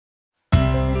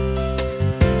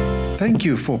Thank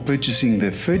you for purchasing the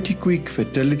FertiQuick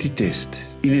fertility test.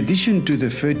 In addition to the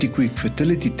FertiQuick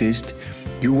fertility test,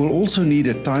 you will also need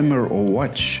a timer or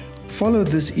watch. Follow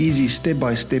this easy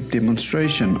step-by-step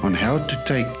demonstration on how to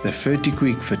take the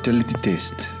FertiQuick fertility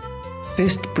test.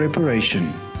 Test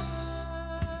preparation.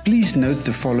 Please note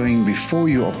the following before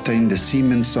you obtain the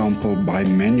semen sample by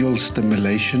manual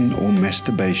stimulation or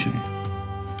masturbation.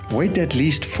 Wait at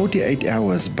least 48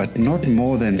 hours but not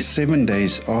more than 7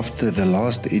 days after the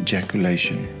last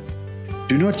ejaculation.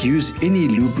 Do not use any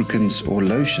lubricants or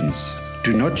lotions.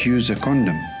 Do not use a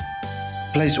condom.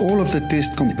 Place all of the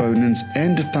test components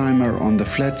and a timer on the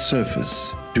flat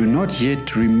surface. Do not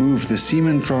yet remove the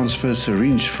semen transfer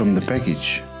syringe from the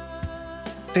package.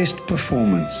 Test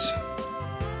performance.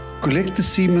 Collect the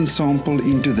semen sample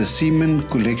into the semen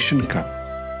collection cup.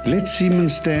 Let semen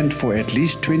stand for at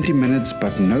least 20 minutes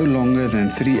but no longer than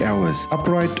 3 hours,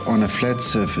 upright on a flat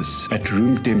surface at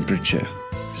room temperature.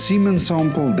 Semen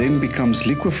sample then becomes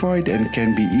liquefied and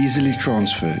can be easily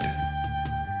transferred.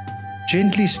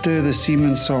 Gently stir the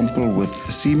semen sample with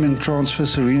the semen transfer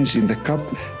syringe in the cup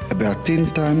about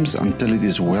 10 times until it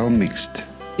is well mixed.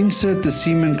 Insert the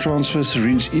semen transfer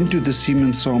syringe into the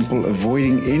semen sample,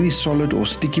 avoiding any solid or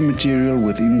sticky material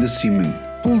within the semen.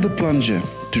 Pull the plunger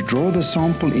to draw the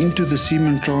sample into the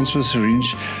semen transfer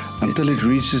syringe until it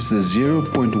reaches the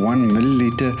 0.1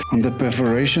 milliliter on the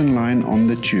perforation line on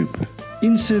the tube.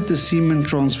 Insert the semen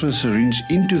transfer syringe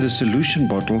into the solution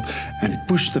bottle and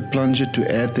push the plunger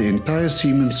to add the entire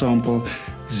semen sample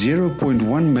 0.1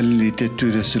 milliliter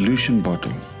to the solution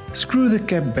bottle. Screw the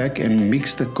cap back and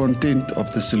mix the content of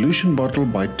the solution bottle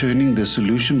by turning the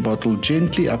solution bottle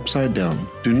gently upside down.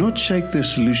 Do not shake the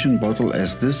solution bottle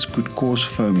as this could cause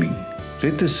foaming.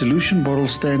 Let the solution bottle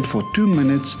stand for 2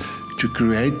 minutes to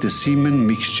create the semen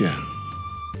mixture.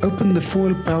 Open the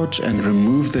foil pouch and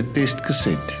remove the test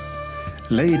cassette.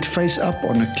 Lay it face up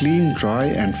on a clean, dry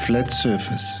and flat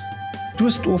surface.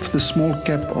 Twist off the small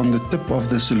cap on the tip of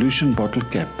the solution bottle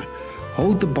cap.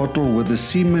 Hold the bottle with the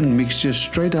semen mixture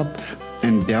straight up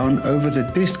and down over the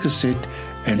test cassette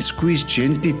and squeeze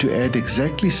gently to add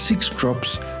exactly 6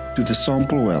 drops to the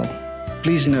sample well.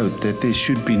 Please note that there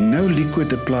should be no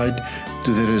liquid applied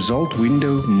to the result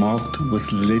window marked with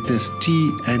the letters T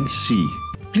and C.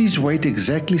 Please wait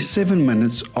exactly 7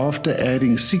 minutes after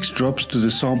adding 6 drops to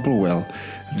the sample well,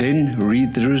 then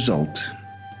read the result.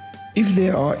 If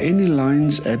there are any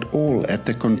lines at all at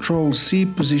the control C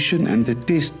position and the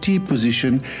test T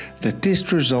position, the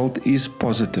test result is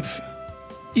positive.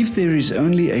 If there is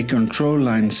only a control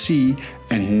line C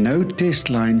and no test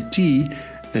line T,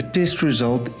 the test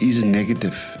result is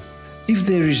negative. If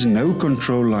there is no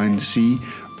control line C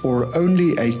or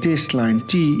only a test line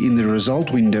T in the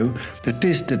result window, the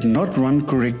test did not run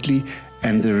correctly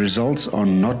and the results are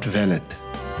not valid.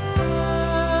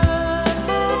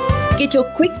 Get your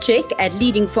quick check at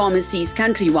leading pharmacies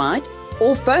countrywide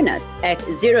or phone us at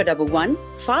 011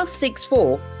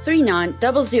 564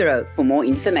 3900 for more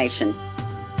information.